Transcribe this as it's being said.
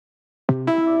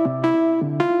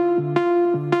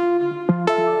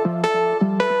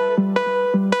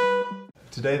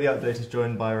Today the update is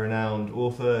joined by renowned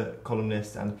author,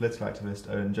 columnist and political activist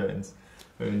Owen Jones.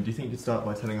 Owen, do you think you could start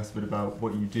by telling us a bit about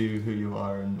what you do, who you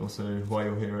are and also why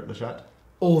you're here at Le Chat?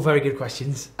 All very good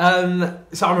questions.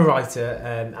 So I'm a writer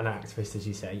and an activist, as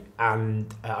you say,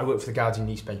 and I work for the Guardian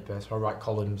newspaper, so I write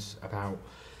columns about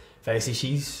various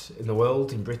issues in the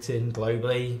world, in Britain,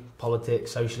 globally,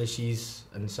 politics, social issues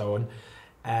and so on.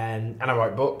 And I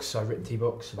write books, so I've written 2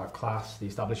 books about class, the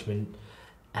establishment,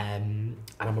 and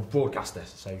I'm a broadcaster,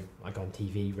 so I go on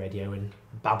TV, radio and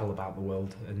babble about the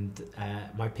world and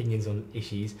my opinions on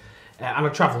issues. And I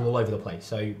travel all over the place,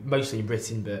 so mostly in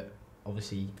Britain, but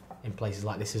obviously in places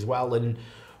like this as well. And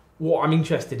what I'm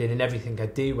interested in everything I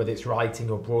do, whether it's writing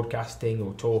or broadcasting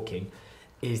or talking,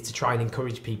 is to try and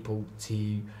encourage people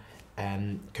to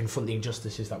confront the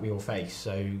injustices that we all face.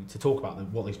 So to talk about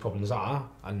what those problems are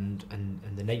and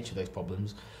the nature of those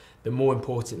problems, but more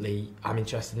importantly, I'm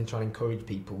interested in trying to encourage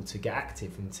people to get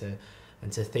active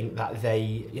and to think that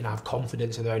they have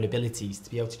confidence in their own abilities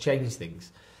to be able to change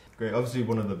things. Great. Obviously,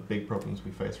 one of the big problems we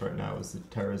face right now is the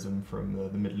terrorism from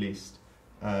the Middle East.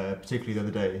 Particularly the other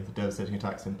day, the devastating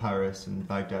attacks in Paris and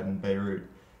Baghdad and Beirut.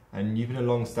 And you've been a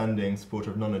long-standing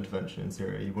supporter of non-intervention in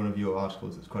Syria. One of your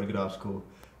articles, it's quite a good article,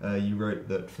 you wrote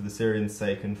that for the Syrians'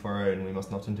 sake and for our own, we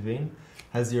must not intervene.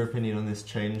 Has your opinion on this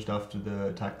changed after the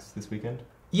attacks this weekend?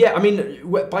 Yeah, I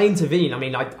mean, by intervene, I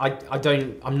mean,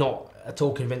 I'm not at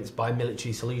all convinced by a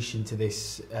military solution to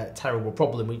this terrible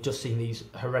problem. We've just seen these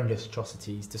horrendous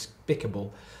atrocities,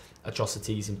 despicable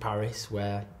atrocities in Paris,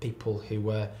 where people who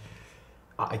were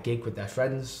at a gig with their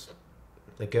friends,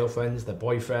 their girlfriends, their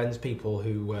boyfriends, people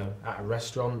who were at a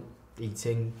restaurant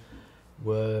eating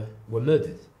were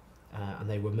murdered. And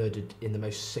they were murdered in the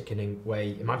most sickening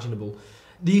way imaginable.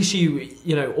 The issue,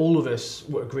 all of us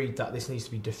were agreed that this needs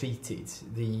to be defeated.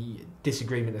 The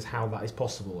disagreement is how that is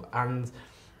possible. And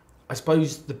I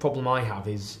suppose the problem I have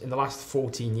is in the last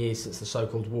 14 years since the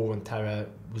so-called war on terror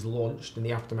was launched in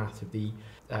the aftermath of the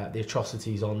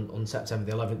atrocities on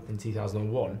September the 11th in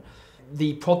 2001,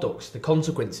 the products, the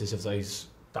consequences of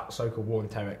that so-called war on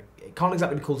terror, it can't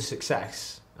exactly be called a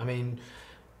success. I mean,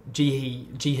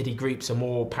 jihadi groups are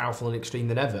more powerful and extreme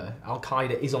than ever.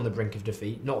 Al-Qaeda is on the brink of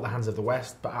defeat, not at the hands of the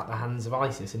West, but at the hands of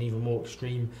ISIS, an even more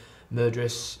extreme,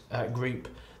 murderous group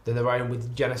than their own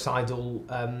with genocidal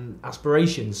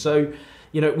aspirations. So,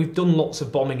 we've done lots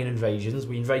of bombing and invasions.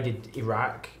 We invaded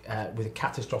Iraq with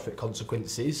catastrophic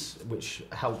consequences, which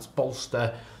helped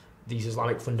bolster these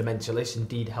Islamic fundamentalists,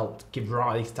 indeed helped give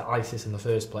rise to ISIS in the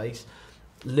first place.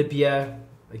 Libya,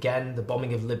 again, the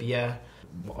bombing of Libya.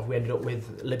 What have we ended up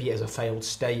with? Libya as a failed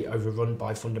state overrun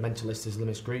by fundamentalist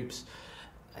Islamist groups.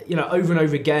 Over and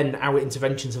over again, our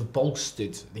interventions have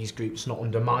bolstered these groups, not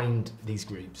undermined these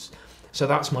groups. So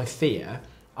that's my fear.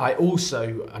 I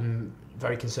also am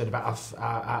very concerned about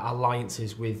our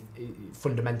alliances with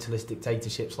fundamentalist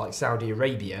dictatorships like Saudi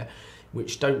Arabia,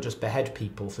 which don't just behead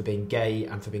people for being gay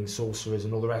and for being sorcerers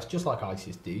and all the rest, just like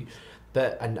ISIS do,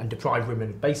 and deprive women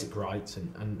of basic rights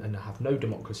and have no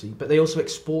democracy, but they also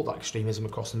export that extremism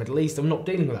across the Middle East, and we're not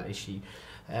dealing with that issue.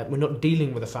 We're not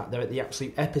dealing with the fact they're at the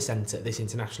absolute epicentre of this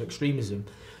international extremism.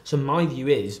 So my view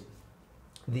is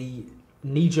the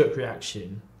knee-jerk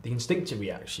reaction, the instinctive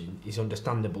reaction, is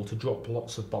understandable to drop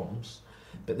lots of bombs,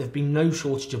 but there have been no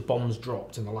shortage of bombs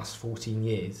dropped in the last 14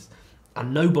 years,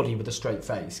 and nobody with a straight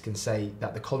face can say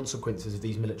that the consequences of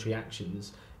these military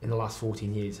actions in the last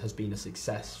 14 years has been a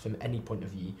success from any point of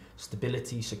view.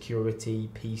 Stability, security,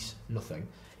 peace, nothing.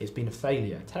 It's been a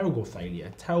failure, a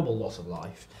terrible loss of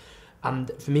life. And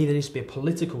for me, there needs to be a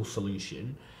political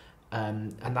solution,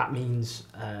 and that means,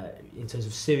 in terms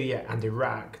of Syria and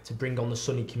Iraq, to bring on the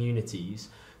Sunni communities,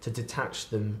 to detach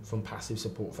them from passive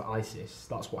support for ISIS.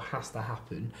 That's what has to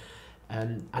happen.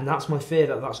 And that's my fear,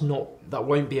 that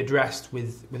won't be addressed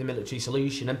with a military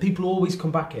solution. And people always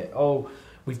come back at,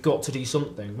 we've got to do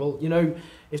something. Well,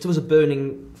 if there was a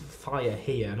burning fire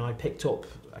here and I picked up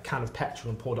a can of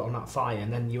petrol and poured it on that fire,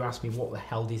 and then you asked me, what the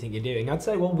hell do you think you're doing? I'd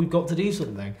say, well, we've got to do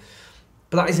something.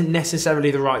 But that isn't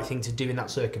necessarily the right thing to do in that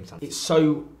circumstance. It's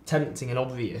so tempting and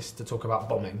obvious to talk about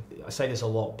bombing. I say this a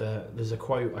lot, but there's a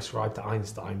quote I ascribe to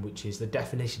Einstein, which is the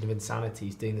definition of insanity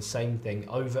is doing the same thing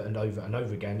over and over and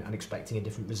over again and expecting a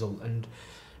different result. And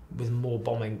with more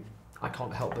bombing, I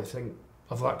can't help but think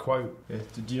of that quote. Yeah.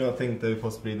 Do you not think, though,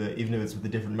 possibly that even if it's with a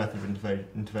different method of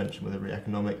intervention, whether it be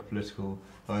economic, political,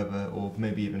 however, or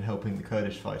maybe even helping the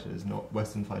Kurdish fighters, not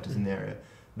Western fighters in the area,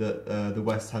 that the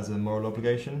West has a moral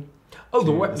obligation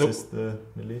to assist the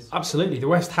Middle East? Absolutely. The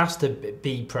West has to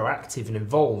be proactive and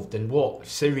involved, and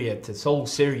to solve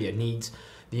Syria needs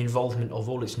the involvement of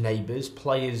all its neighbours,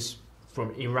 players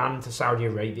from Iran to Saudi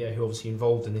Arabia, who are obviously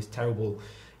involved in this terrible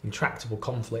intractable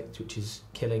conflict which is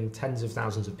killing tens of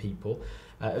thousands of people,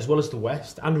 as well as the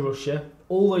West and Russia.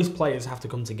 All those players have to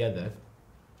come together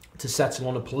to settle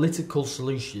on a political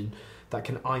solution that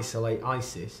can isolate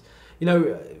ISIS. You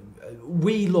know,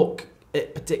 we look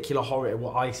at particular horror at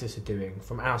what ISIS are doing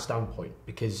from our standpoint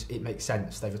because it makes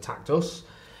sense. They've attacked us.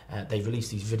 They've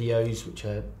released these videos which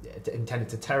are intended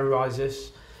to terrorise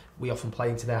us. We often play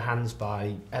into their hands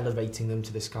by elevating them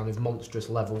to this kind of monstrous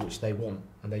level which they want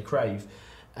and they crave.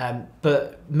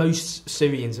 But most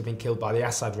Syrians have been killed by the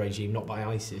Assad regime, not by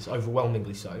ISIS,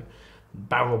 overwhelmingly so.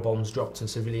 Barrel bombs dropped in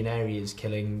civilian areas,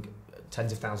 killing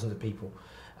tens of thousands of people.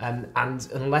 And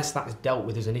unless that is dealt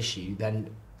with as an issue, then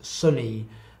Sunni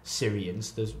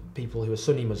Syrians, there's people who are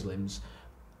Sunni Muslims,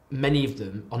 many of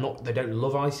them are not, they don't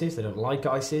love ISIS, they don't like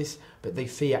ISIS, but they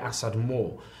fear Assad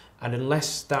more. And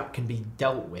unless that can be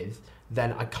dealt with,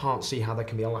 then I can't see how there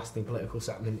can be a lasting political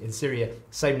settlement in Syria.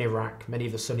 Same in Iraq. Many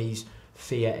of the Sunnis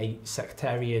fear a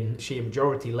sectarian Shia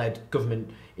majority-led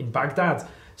government in Baghdad.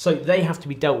 So they have to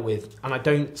be dealt with, and I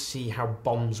don't see how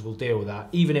bombs will deal with that,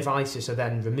 even if ISIS are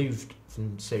then removed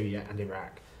from Syria and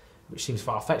Iraq, which seems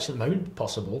far-fetched at the moment,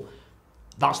 possible.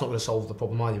 That's not going to solve the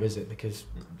problem either, is it? Because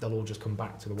they'll all just come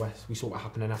back to the West. We saw what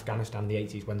happened in Afghanistan in the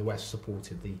 80s when the West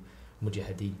supported the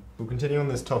Mujahideen. We'll continue on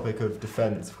this topic of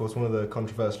defence. Of course, one of the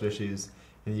controversial issues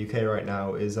in the UK right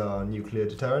now is our nuclear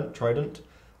deterrent, Trident.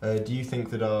 Do you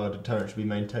think that our deterrent should be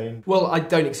maintained? Well, I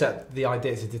don't accept the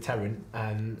idea it's a deterrent.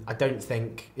 I don't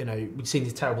think, we've seen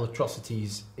these terrible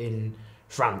atrocities in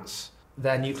France.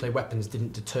 Their nuclear weapons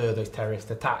didn't deter those terrorist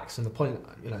attacks. And the point,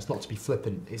 it's not to be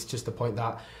flippant, it's just the point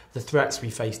that the threats we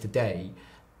face today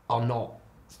are not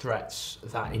threats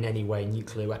that in any way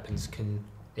nuclear weapons can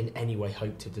in any way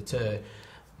hope to deter.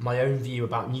 My own view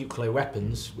about nuclear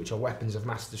weapons, which are weapons of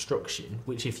mass destruction,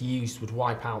 which if used would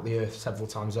wipe out the Earth several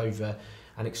times over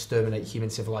and exterminate human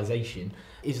civilization,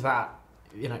 is that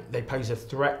they pose a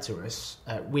threat to us.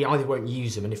 We either won't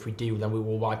use them, and if we do, then we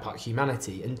will wipe out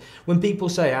humanity. And when people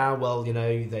say,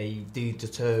 they do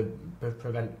deter,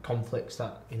 prevent conflicts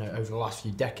that, over the last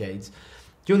few decades,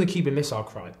 during the Cuban Missile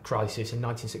Crisis in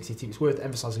 1962, it's worth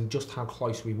emphasising just how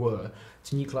close we were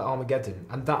to nuclear Armageddon,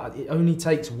 and that it only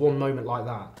takes one moment like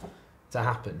that to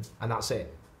happen, and that's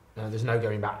it. There's no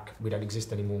going back. We don't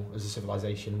exist anymore as a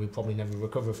civilization. We'll probably never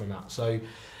recover from that. So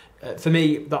for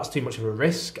me, that's too much of a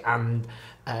risk, and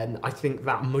I think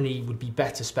that money would be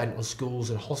better spent on schools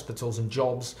and hospitals and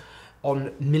jobs,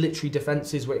 on military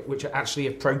defences which are actually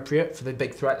appropriate for the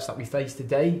big threats that we face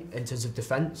today in terms of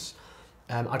defence.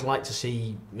 I'd like to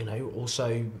see,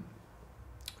 also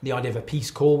the idea of a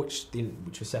Peace Corps,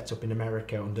 which was set up in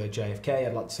America under JFK.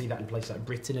 I'd like to see that in places like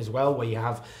Britain as well, where you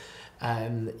have,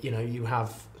 you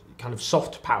have kind of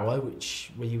soft power,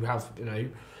 where you have,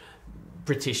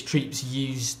 British troops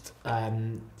used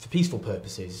for peaceful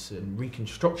purposes and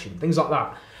reconstruction, things like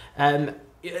that.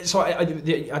 So I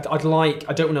don't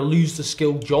want to lose the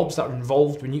skilled jobs that are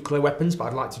involved with nuclear weapons, but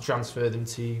I'd like to transfer them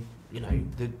to,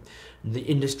 the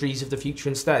industries of the future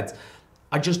instead.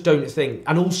 I just don't think,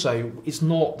 and also it's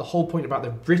not the whole point about the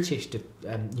British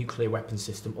nuclear weapons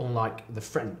system, unlike the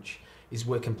French, is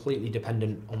we're completely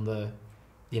dependent on the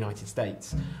United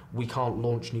States. We can't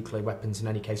launch nuclear weapons in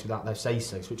any case without their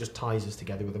say-so, so it just ties us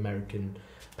together with American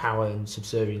power and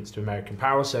subservience to American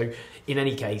power. So in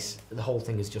any case, the whole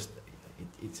thing is just,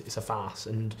 it's a farce.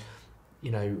 And,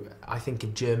 I think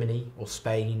of Germany or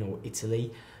Spain or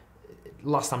Italy,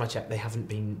 last time I checked, they haven't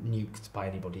been nuked by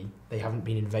anybody. They haven't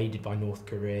been invaded by North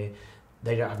Korea.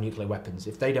 They don't have nuclear weapons.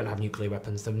 If they don't have nuclear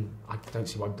weapons, then I don't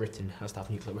see why Britain has to have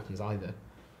nuclear weapons either.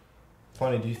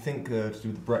 Finally, do you think to do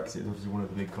with Brexit, which is one of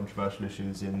the big controversial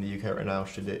issues in the UK right now,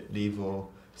 should it leave or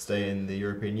stay in the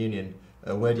European Union?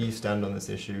 Where do you stand on this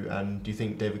issue, and do you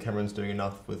think David Cameron's doing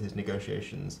enough with his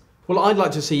negotiations? Well, I'd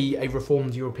like to see a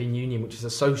reformed European Union, which is a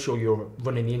social Europe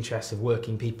run in the interests of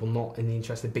working people, not in the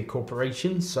interest of big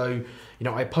corporations. So,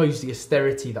 I oppose the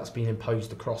austerity that's been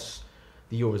imposed across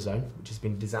the Eurozone, which has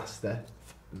been a disaster,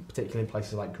 particularly in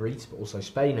places like Greece, but also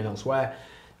Spain and elsewhere.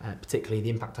 Particularly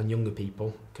the impact on younger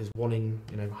people, because one in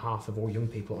half of all young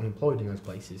people are unemployed in those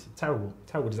places. A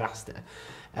terrible disaster.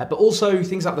 But also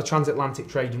things like the Transatlantic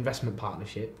Trade Investment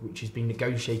Partnership, which has been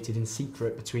negotiated in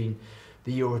secret between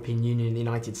the European Union and the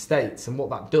United States. And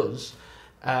what that does,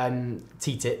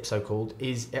 TTIP so-called,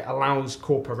 is it allows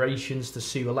corporations to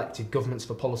sue elected governments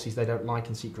for policies they don't like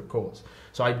in secret courts.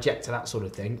 So I object to that sort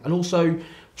of thing. And also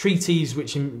treaties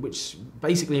which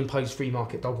basically impose free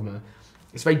market dogma.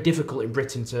 It's very difficult in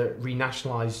Britain to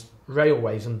renationalise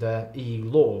railways under EU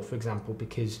law, for example,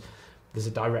 because there's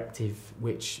a directive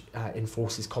which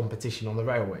enforces competition on the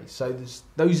railways. So there's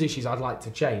those issues I'd like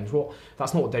to change.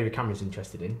 That's not what David Cameron's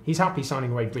interested in. He's happy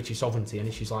signing away British sovereignty and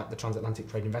issues like the Transatlantic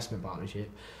Trade Investment Partnership.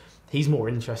 He's more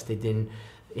interested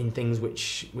in things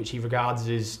which he regards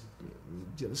as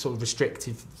sort of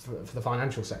restrictive for the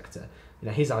financial sector.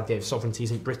 His idea of sovereignty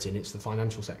isn't Britain, it's the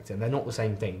financial sector. They're not the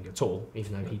same thing at all,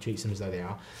 even though he treats them as though they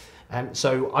are.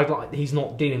 So he's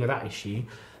not dealing with that issue.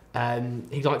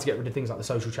 He'd like to get rid of things like the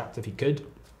social chapter if he could.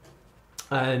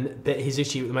 But his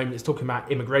issue at the moment is talking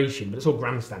about immigration, but it's all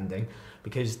grandstanding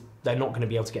because they're not going to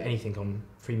be able to get anything on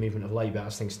free movement of labour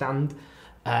as things stand.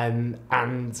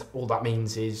 And all that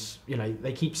means is,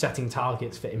 they keep setting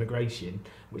targets for immigration,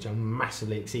 which are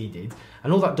massively exceeded.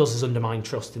 And all that does is undermine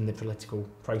trust in the political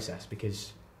process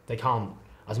because they can't,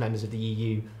 as members of the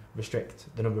EU, restrict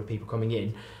the number of people coming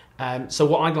in. So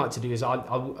what I'd like to do is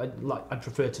I'd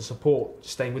prefer to support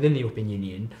staying within the European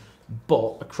Union,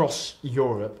 but across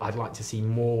Europe I'd like to see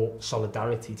more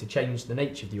solidarity to change the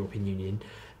nature of the European Union.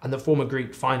 And the former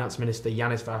Greek finance minister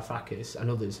Yanis Varoufakis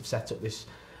and others have set up this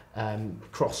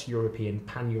cross-European,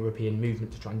 pan-European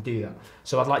movement to try and do that.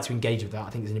 So I'd like to engage with that. I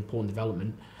think it's an important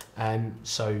development. And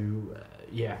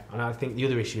I think the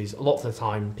other issue is a lot of the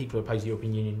time people who oppose the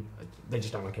European Union, they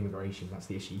just don't like immigration. That's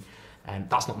the issue.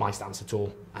 That's not my stance at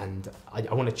all, and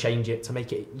I want to change it to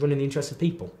make it run in the interest of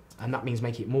people, and that means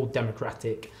making it more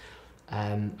democratic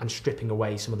and stripping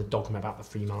away some of the dogma about the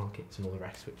free markets and all the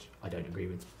rest, which I don't agree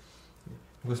with.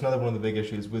 Of course, another one of the big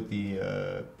issues with the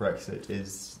Brexit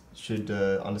is should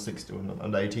under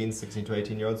 16 to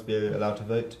 18 year olds be allowed to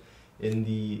vote in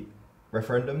the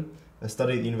referendum? A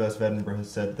study at the University of Edinburgh has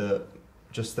said that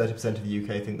just 30% of the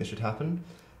UK think this should happen.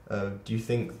 Do you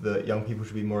think that young people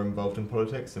should be more involved in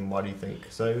politics, and why do you think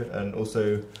so? And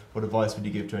also, what advice would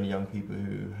you give to any young people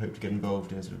who hope to get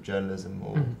involved in sort of journalism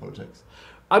or politics?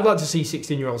 I'd like to see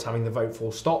 16-year-olds having the vote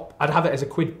full stop. I'd have it as a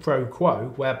quid pro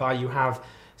quo, whereby you have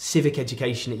civic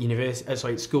education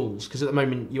at schools, because at the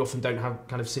moment you often don't have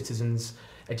kind of citizens'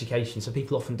 education, so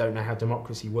people often don't know how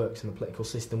democracy works and the political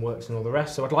system works and all the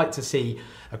rest. So I'd like to see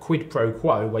a quid pro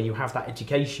quo where you have that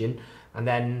education, and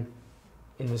then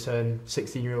in return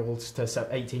 16-year-olds to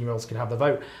 18-year-olds could have the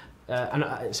vote,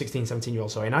 and 16,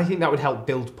 17-year-olds, sorry. And I think that would help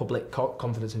build public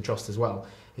confidence and trust as well,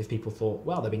 if people thought,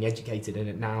 well, they're being educated in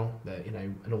it now,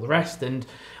 and all the rest. And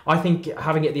I think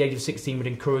having it at the age of 16 would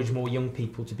encourage more young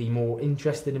people to be more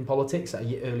interested in politics at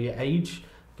an earlier age,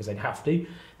 because they'd have to.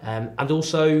 And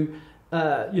also,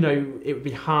 it would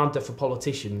be harder for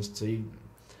politicians to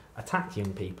attack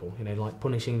young people, like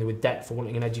punishing them with debt for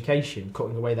wanting an education,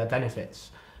 cutting away their benefits,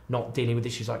 not dealing with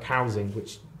issues like housing,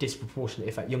 which disproportionately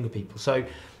affect younger people. So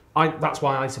that's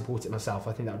why I support it myself.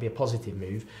 I think that would be a positive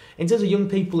move. In terms of young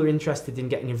people who are interested in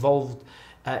getting involved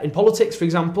in politics, for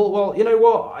example, well, you know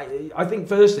what? I think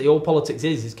firstly, all politics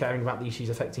is caring about the issues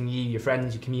affecting you, your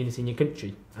friends, your community, and your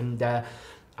country.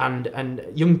 And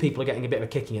young people are getting a bit of a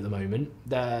kicking at the moment.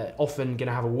 They're often going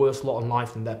to have a worse lot in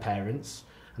life than their parents,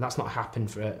 and that's not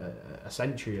happened for a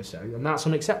century or so, and that's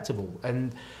unacceptable.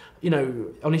 And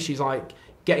on issues like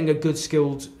getting a good,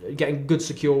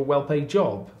 secure, well-paid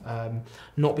job,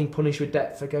 not being punished with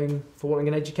debt for wanting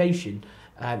an education,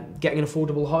 getting an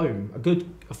affordable home, a good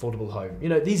affordable home.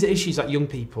 These are issues that young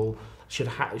people should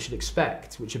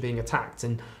expect, which are being attacked,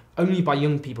 and only by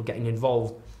young people getting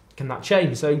involved can that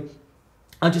change. So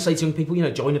I just say to young people,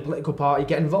 join a political party,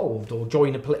 get involved, or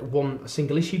join a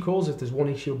single issue cause. If there's one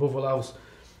issue above all else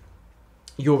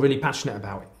you're really passionate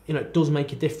about, it does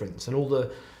make a difference. And all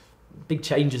the big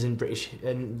changes in British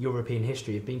and European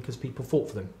history have been because people fought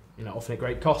for them, often at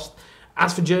great cost.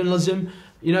 As for journalism,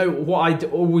 what I'd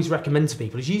always recommend to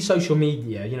people is use social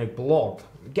media, blog,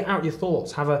 get out your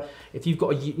thoughts, if you've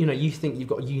got you think you've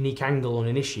got a unique angle on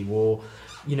an issue, or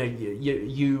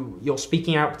you're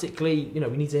speaking out particularly,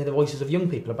 we need to hear the voices of young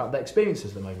people about their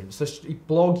experiences at the moment. So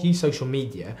blog, use social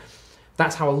media.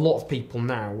 That's how a lot of people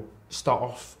now start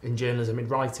off in journalism, in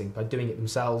writing, by doing it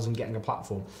themselves and getting a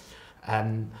platform.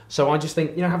 So I just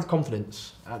think, have the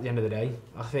confidence at the end of the day.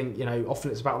 I think,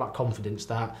 often it's about that confidence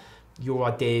that your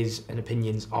ideas and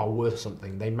opinions are worth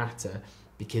something. They matter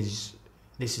because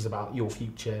this is about your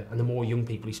future, and the more young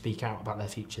people who speak out about their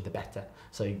future, the better.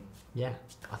 So, yeah,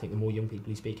 I think the more young people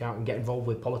who speak out and get involved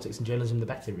with politics and journalism, the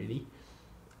better, really.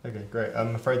 Okay, great.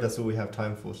 I'm afraid that's all we have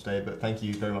time for today, but thank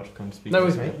you very much for coming to speak. No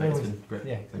worries, mate. It's been great.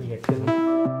 Yeah, thank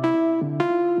you.